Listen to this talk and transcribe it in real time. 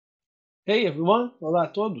Hey everyone! Olá a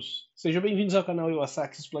todos! Sejam bem-vindos ao canal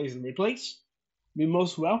Iwasaki's Plays and Replays. Be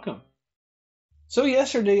most welcome! So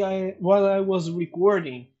yesterday, while I was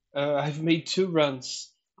recording, I've made 2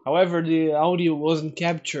 runs. However, the audio wasn't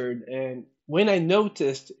captured and when I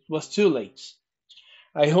noticed, it was too late.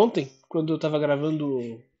 Aí ontem, quando eu estava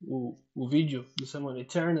gravando o vídeo do Summum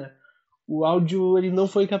Aeterna, o áudio ele não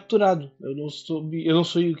foi capturado. Eu não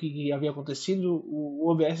sei o que havia acontecido, o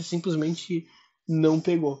OBS simplesmente não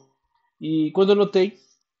pegou. E quando eu notei,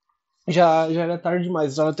 já era tarde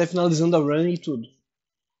demais, estava até finalizando a run e tudo.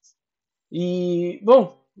 E,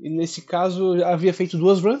 bom, nesse caso eu havia feito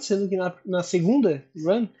 2 runs, sendo que na segunda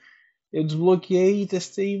run eu desbloqueei e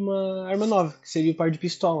testei uma arma nova, que seria o par de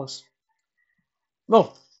pistolas.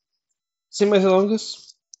 Bom, sem mais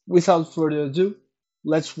delongas, without further ado,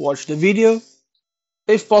 let's watch the video.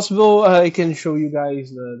 If possible, I can show you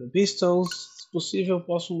guys the pistols. Se possível, eu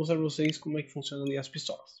posso mostrar pra vocês como é que funcionam ali as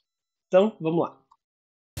pistolas. Então, vamos lá.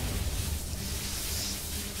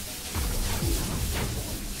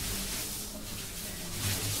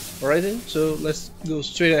 Alright then, so let's go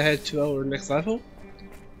straight ahead to our next level.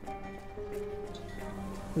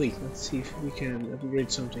 Wait, let's see if we can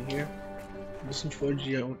upgrade something here. Ver se a gente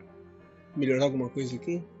pode melhorar alguma coisa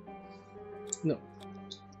aqui. Não.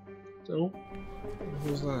 Então,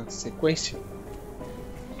 vamos lá, sequência.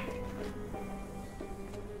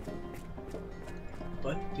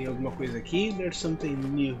 But tem alguma coisa aqui, there's something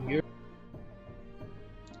new here.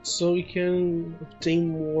 So we can obtain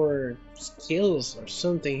more skills or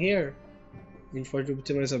something here. A gente pode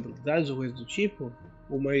obter mais habilidades ou coisa do tipo,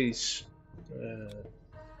 ou mais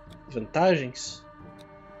vantagens.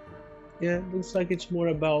 Yeah, looks like it's more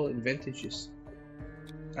about advantages.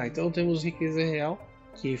 Então temos riqueza real,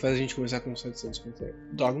 que faz a gente começar com 750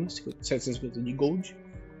 dogmas, 750 de gold.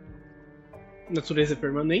 Natureza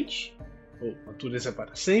permanente, ou natureza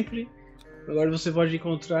para sempre. Agora você pode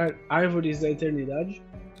encontrar árvores da eternidade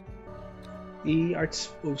e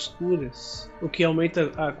artes obscuras, o que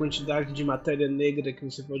aumenta a quantidade de matéria negra que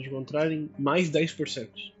você pode encontrar em mais 10%.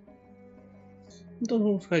 Então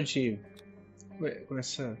vamos ficar com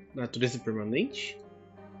essa natureza permanente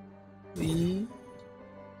e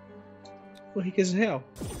com riqueza real.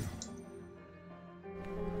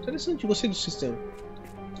 Interessante, gostei do sistema.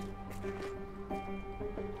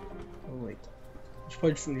 Vamos lá então. A gente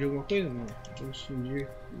pode fundir alguma coisa? Não, não vamos fundir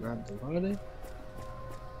nada agora.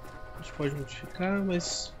 A gente pode modificar,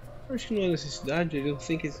 mas acho que não há necessidade. I don't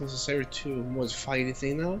think it's necessary to modify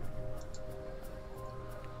anything now.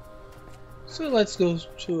 So let's go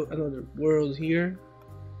to another world here.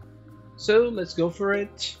 So let's go for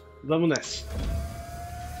it. Vamos nessa.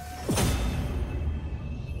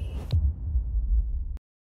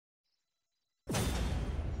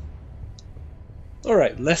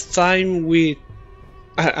 Alright, last time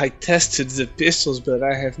I tested the pistols, but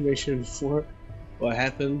I have mentioned before what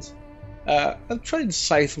happened. I'll try the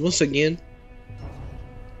Scythe once again.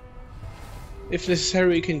 If necessary,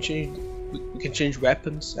 we can change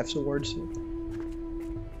weapons afterwards.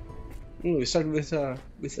 We start with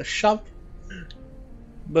a shop,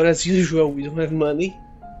 but as usual, we don't have money.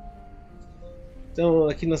 Então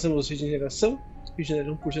aqui nós temos regeneração, que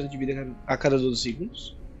genera 1% de vida a cada 12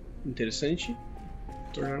 segundos. Interessante.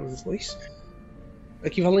 Tornarmos depois.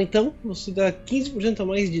 Equivalente então, você dá 15% a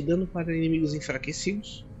mais de dano para inimigos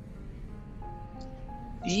enfraquecidos.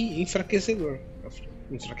 E enfraquecedor.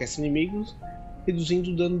 Enfraquece inimigos,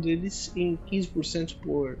 reduzindo o dano deles em 15%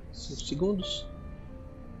 por 5 segundos.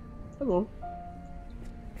 Tá bom.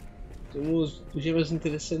 Temos gemas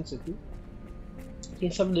interessantes aqui.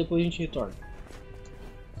 Quem sabe depois a gente retorna.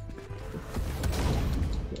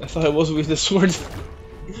 I thought I was with the sword.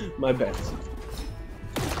 My bad.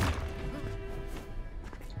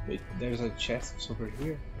 Wait, there's a chest over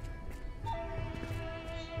here.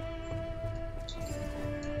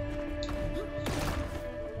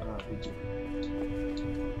 Vídeo.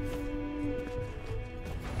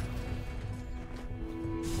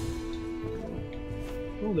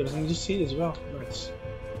 Oh, there's an seed as well. Nice.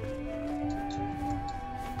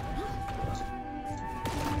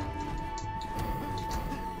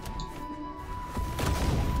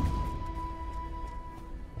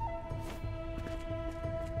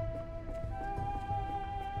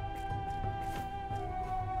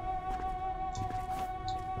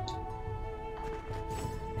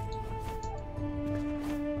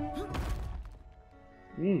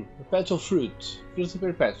 Perpetual Fruit, fruta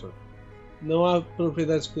perpétua. Não há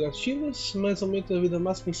propriedades curativas, mas aumenta a vida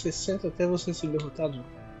máxima em 60 até você ser derrotado.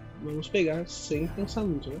 Vamos pegar sem pensar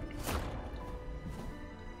muito, né?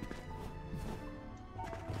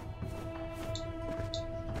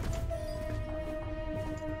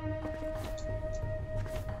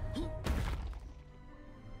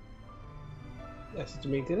 Essa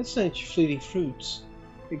também é interessante. Fleeting Fruits.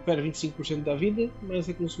 Recupera 25% da vida, mas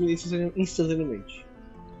é consumido instantaneamente.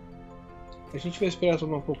 A gente vai esperar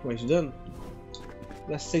tomar um pouco mais de dano.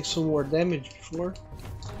 Let's take some more damage before.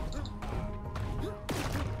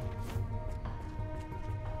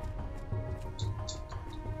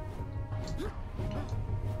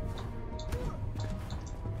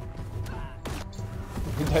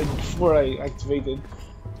 He died before I activated.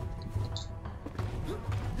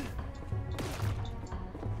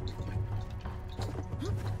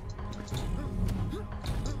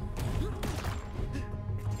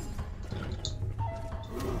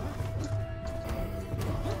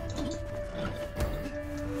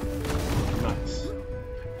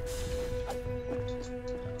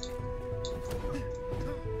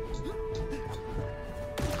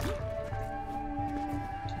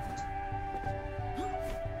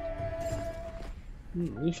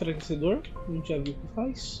 Enfraquecedor, a gente já viu o que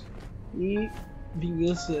faz. E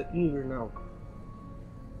vingança invernal.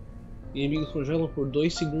 Inimigos congelam por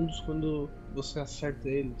 2 segundos quando você acerta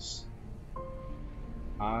eles.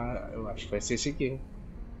 Ah, eu acho que vai ser esse aqui, hein?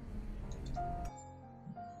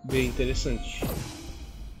 Bem interessante.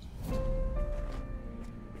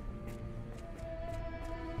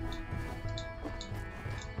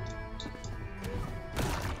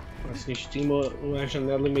 Assim, a gente tem uma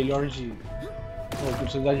janela melhor de... uma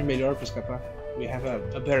oportunidade melhor para escapar. We have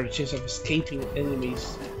a better chance of escaping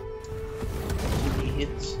enemies to be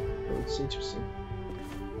hit. So it's interesting.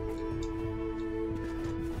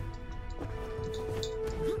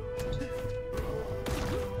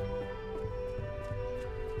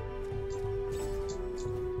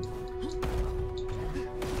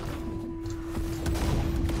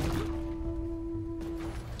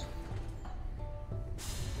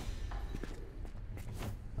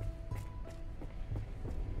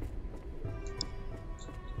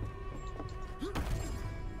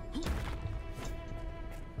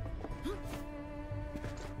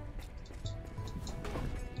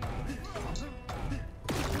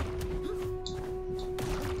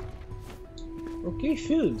 Okay,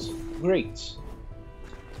 food. Great.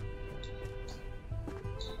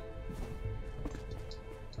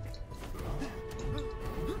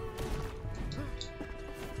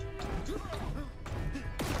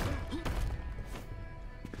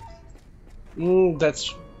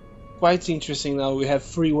 That's quite interesting now. We have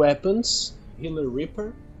 3 weapons. Healer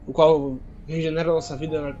Reaper, o qual regenera nossa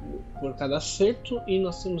vida por cada acerto. E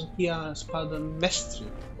nós temos aqui a espada Mestre.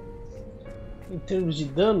 Em termos de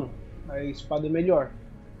dano, a espada é melhor,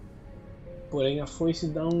 porém a foice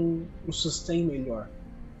dá um sustain melhor,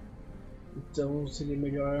 então seria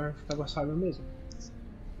melhor ficar com a saga mesmo.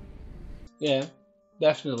 Yeah,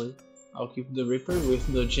 definitely. I'll keep the Reaper with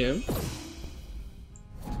the gem.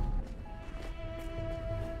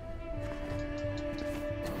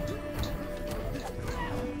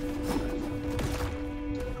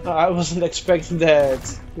 I wasn't expecting that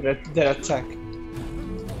attack.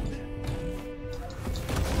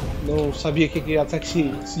 Não sabia que aquele ataque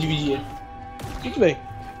se dividia. Muito bem.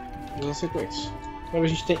 Vamos na sequência. Agora a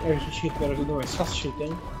gente recupera a vida mais fácil,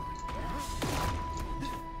 então.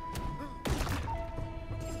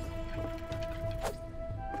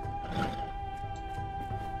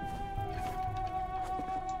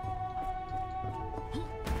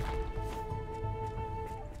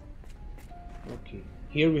 Okay.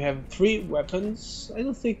 Here we have 3 weapons. I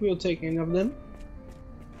don't think we'll take any of them.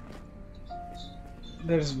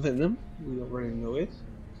 There's Venom, we already know it.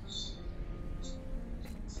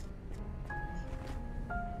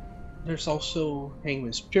 There's also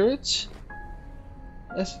Hangman Spirit.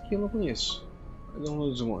 Essa aqui eu não conheço. I don't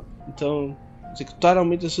know this one. Então, executar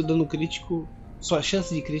aumenta seu dano crítico, sua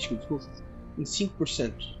chance de crítico, desculpa, em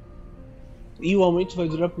 5%. E o aumento vai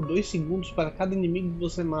durar por 2 segundos para cada inimigo que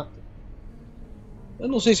você mata. Eu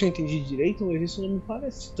não sei se eu entendi direito, mas isso não me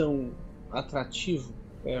parece tão atrativo.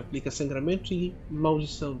 Aplica sangramento e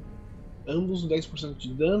maldição. Ambos 10%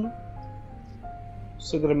 de dano.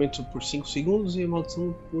 Sangramento por 5 segundos e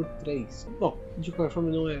maldição por 3. Bom, de qualquer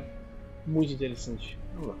forma não é muito interessante.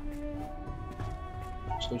 Vamos lá.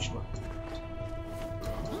 Vamos continuar.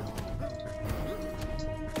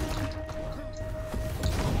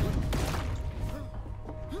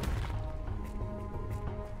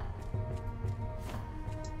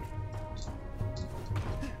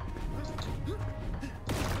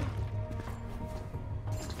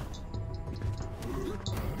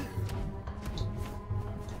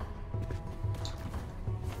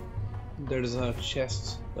 There's a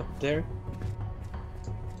chest up there.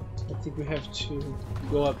 I think we have to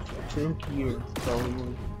go up through here,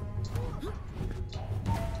 probably.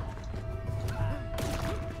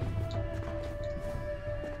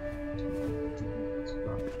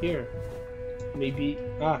 Here. Maybe.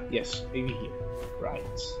 Ah, yes, maybe here. Right.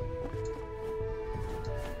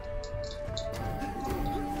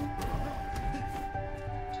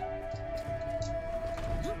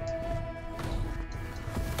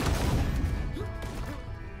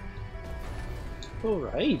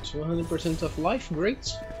 Alright, 100% of life,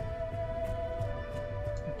 great.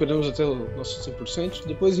 Esperamos até o nosso 100%.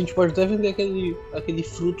 Depois a gente pode até vender aquele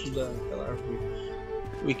fruto daquela árvore.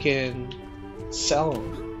 We can sell,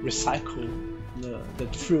 recycle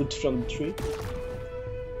that fruit from the tree,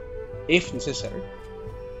 if necessary.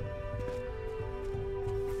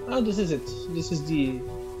 Oh, this is it. This is the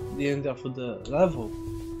end of the level.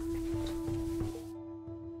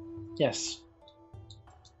 Yes.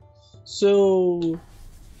 So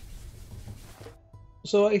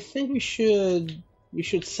I think we should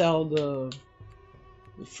sell the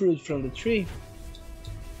fruit from the tree.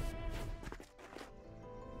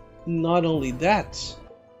 Not only that,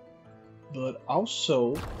 but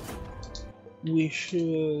also we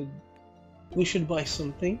should buy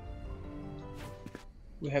something.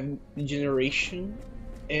 We have regeneration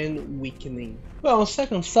and weakening. Well, on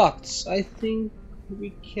second thoughts, I think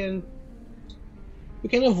we can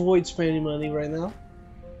avoid spending money right now.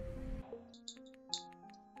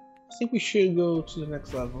 I think we should go to the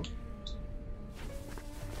next level.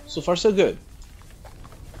 So far so good.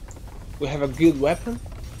 We have a good weapon,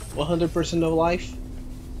 100% of life,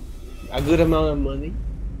 a good amount of money.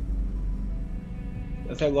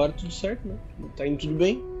 Até agora tudo certo, né? Tá indo tudo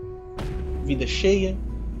bem. Vida cheia,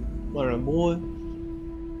 uma arma boa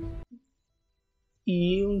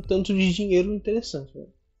e um tanto de dinheiro interessante, né?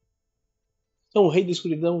 Então o Rei da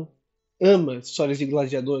Escuridão ama histórias de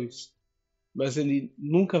gladiadores, mas ele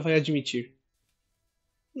nunca vai admitir.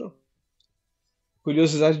 Não.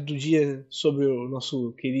 Curiosidade do dia sobre o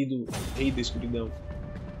nosso querido Rei da Escuridão.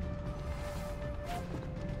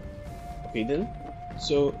 Okay then,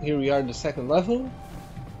 so here we are, the second level.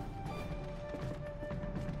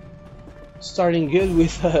 Starting good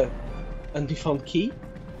with a unfound key.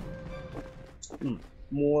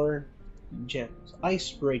 More gems.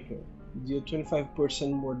 Icebreaker. Deal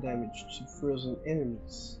 25% more damage to frozen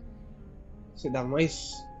enemies. Você dá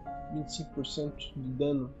mais 25% de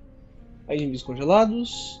dano a inimigos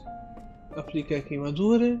congelados. Aplica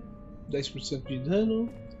queimadura, 10% de dano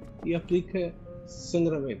e aplica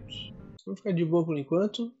sangramento. Vamos ficar de boa por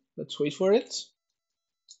enquanto. Let's wait for it.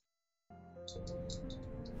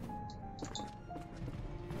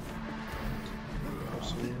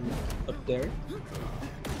 Up there.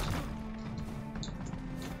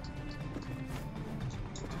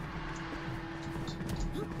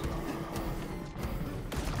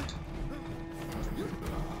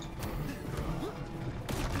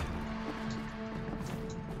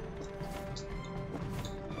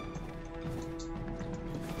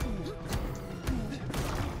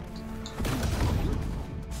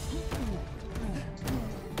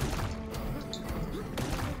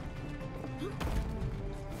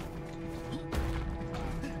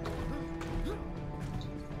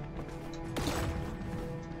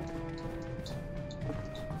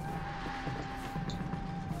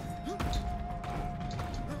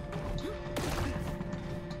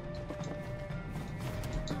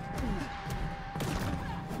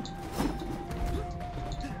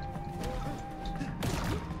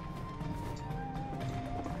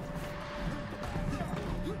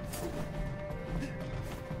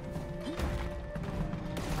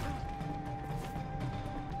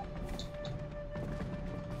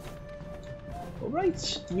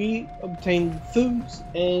 Alright, we obtained food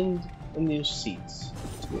and a new seat.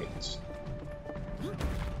 Great.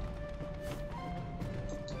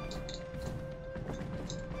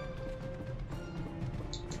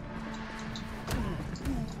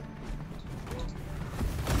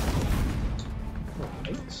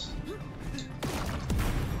 Alright.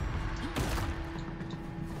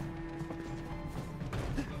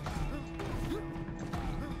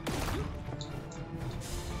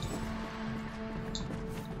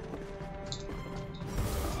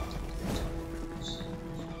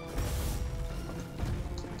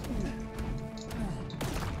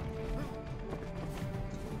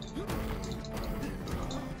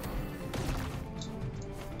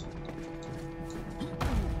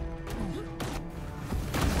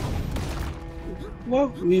 Well,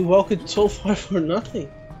 we walked so far for nothing.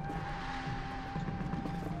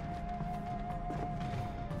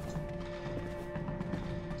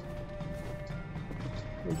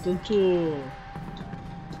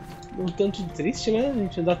 Um tanto triste, né? A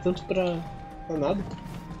gente andar tanto pra nada.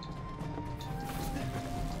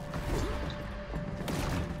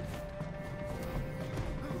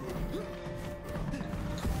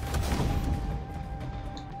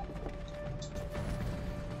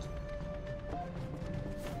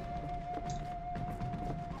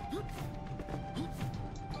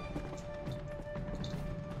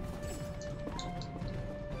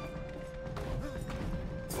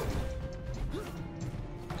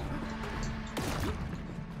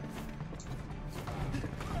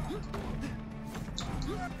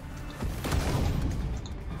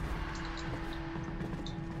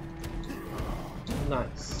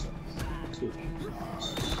 Nice. Good.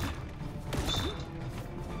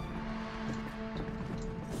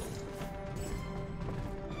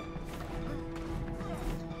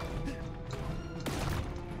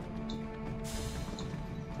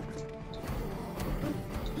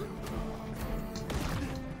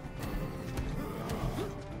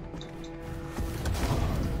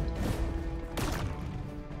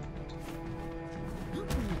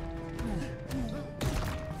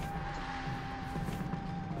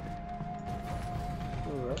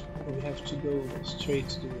 We have to go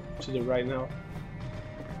straight to the right now.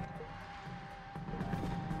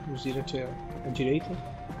 Vamos ir até a direita.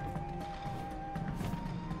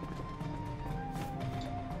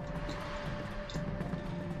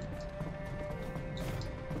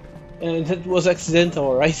 And that was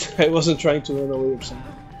accidental, right? I wasn't trying to run away or something.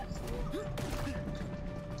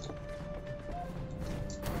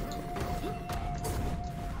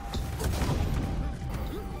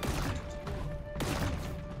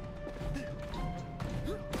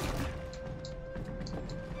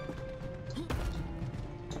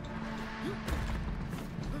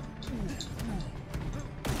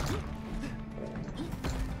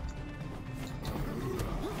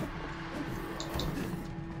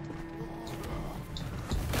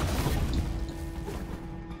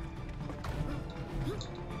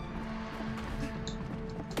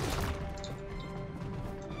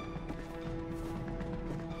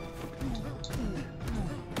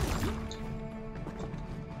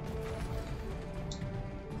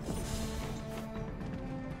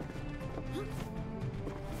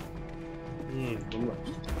 Vamos lá.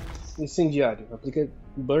 Incendiário. Aplica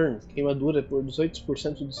burn, queimadura por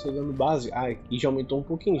 18% do seu dano base. Ah, e já aumentou um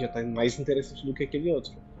pouquinho, já está mais interessante do que aquele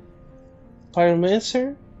outro.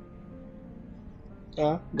 Pyromancer.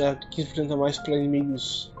 Tá, dá 15% a mais para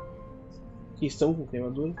inimigos que estão com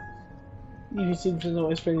queimadura. E 25% a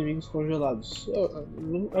mais para inimigos congelados.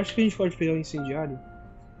 Acho que a gente pode pegar o incendiário.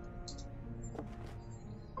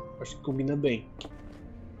 Acho que combina bem.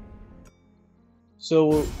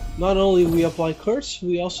 So, not only we apply curse,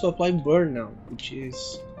 we also apply burn now, which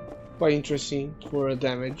is quite interesting for a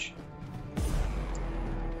damage.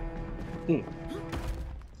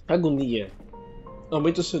 Agonia.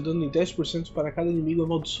 Aumenta o seu dano em 10% para cada inimigo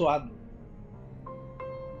amaldiçoado.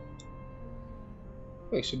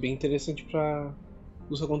 Isso é bem interessante para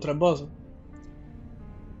luta contra a boss.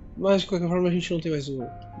 Mas de qualquer forma a gente não tem mais o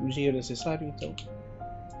dinheiro necessário, então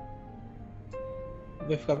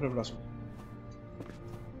vai ficar para a próxima.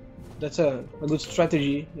 That's a good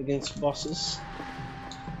strategy against bosses.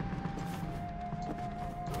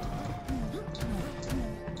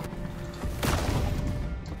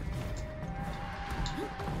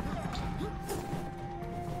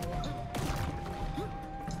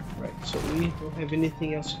 Right, so we don't have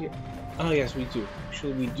anything else here. Oh yes, we do.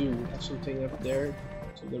 Actually we do. We have something up there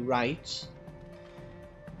to the right.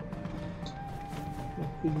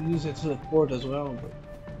 We could use it to the port as well, but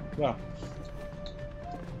well.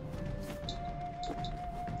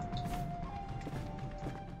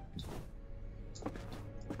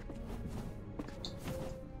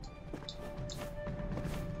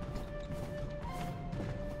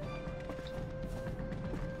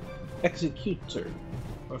 Executor,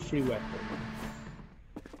 a free weapon.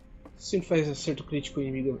 Sempre faz acerto crítico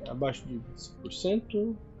inimigo abaixo de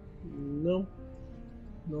 25%. Não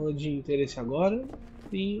é de interesse agora.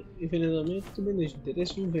 E envenenamento também não é de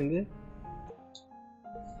interesse. Vamos vender.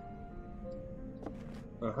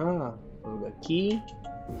 Aham, vamos daqui.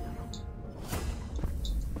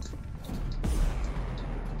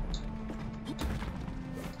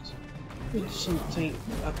 There's something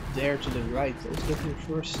up there to the right. Let's get here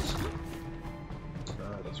first.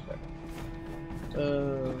 That's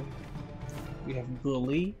better. We have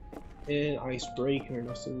Bully and Icebreaker.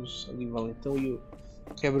 Nós temos ali o Valentão e o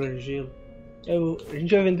Quebra-Gelo. A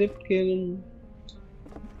gente vai vender porque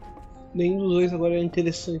nenhum dos dois agora é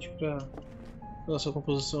interessante para nossa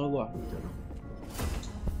composição agora. Então,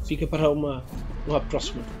 fica para uma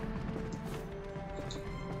próxima.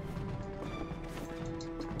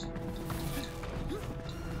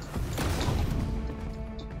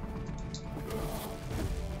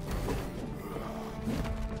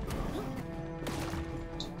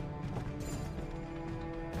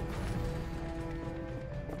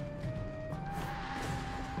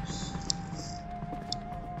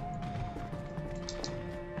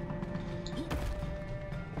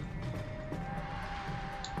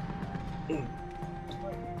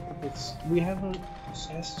 We have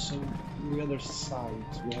access to the other side.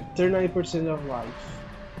 We have 39% of life.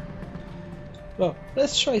 Well,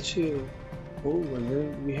 let's try to. Oh, and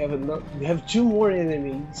then we have two more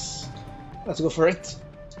enemies Let's go for it.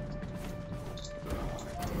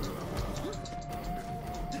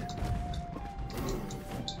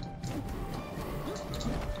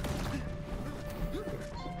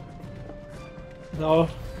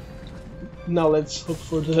 Now let's hope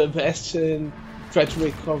for the best and try to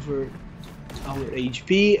recover our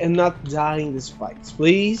HP and not die in this fight,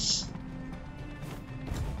 please.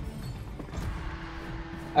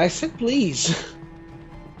 I said please.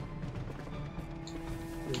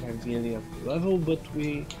 We have the ending of the level, but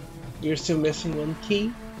we're still missing one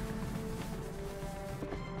key.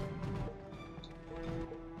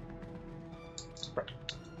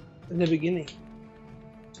 In the beginning.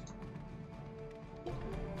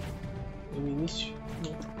 No início.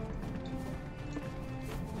 Não.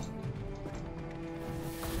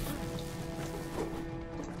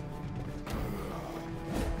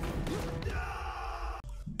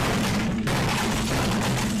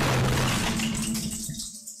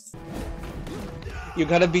 You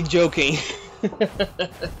gotta be joking.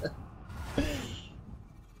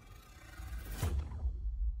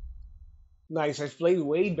 Nice, I've played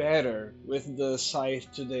way better with the Scythe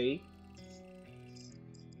today.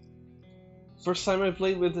 First time I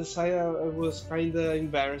played with the Scythe, I was kinda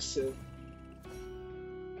embarrassed.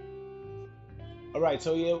 Alright,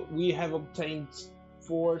 so yeah, we have obtained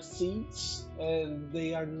 4 seeds, and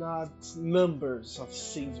they are not numbers of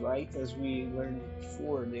seeds, right? As we learned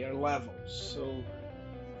before, they are levels. So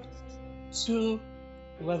 2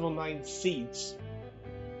 level 9 seeds.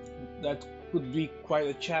 That could be quite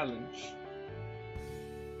a challenge.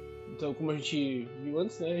 Então, como a gente viu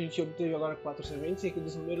antes, né, a gente obteve agora 4 sementes e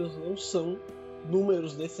aqueles números não são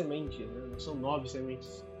números de semente, né? Não são 9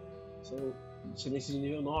 sementes. São sementes de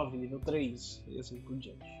nível 9, nível 3 e assim por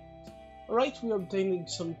diante. Alright, we obtained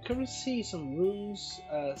some currency, some runes,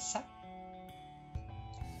 sap,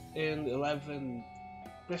 and 11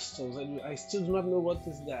 crystals. I still do not know what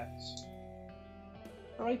is that.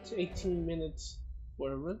 Alright, 18 minutes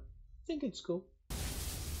for a run. I think it's cool.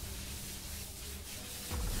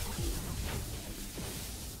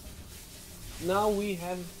 Now we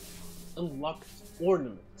have unlocked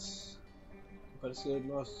ornaments. Parece que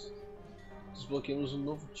nós desbloqueamos um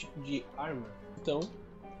novo tipo de arma. Então,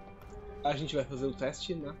 a gente vai fazer o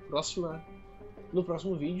teste no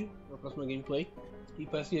próximo vídeo, na próxima gameplay. E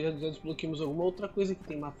parece que já desbloqueamos alguma outra coisa que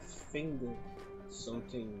tem uma fenda.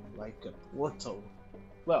 Something like a portal.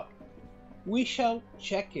 Well, we shall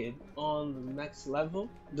check it on the next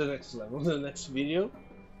video.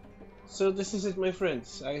 So this is it, my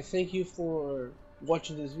friends. I thank you for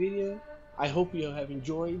watching this video. I hope you have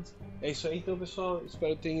enjoyed. É isso aí então, pessoal.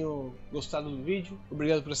 Espero que tenham gostado do vídeo.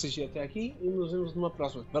 Obrigado por assistir até aqui e nos vemos numa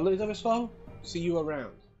próxima. Valeu então, pessoal. See you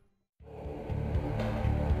around.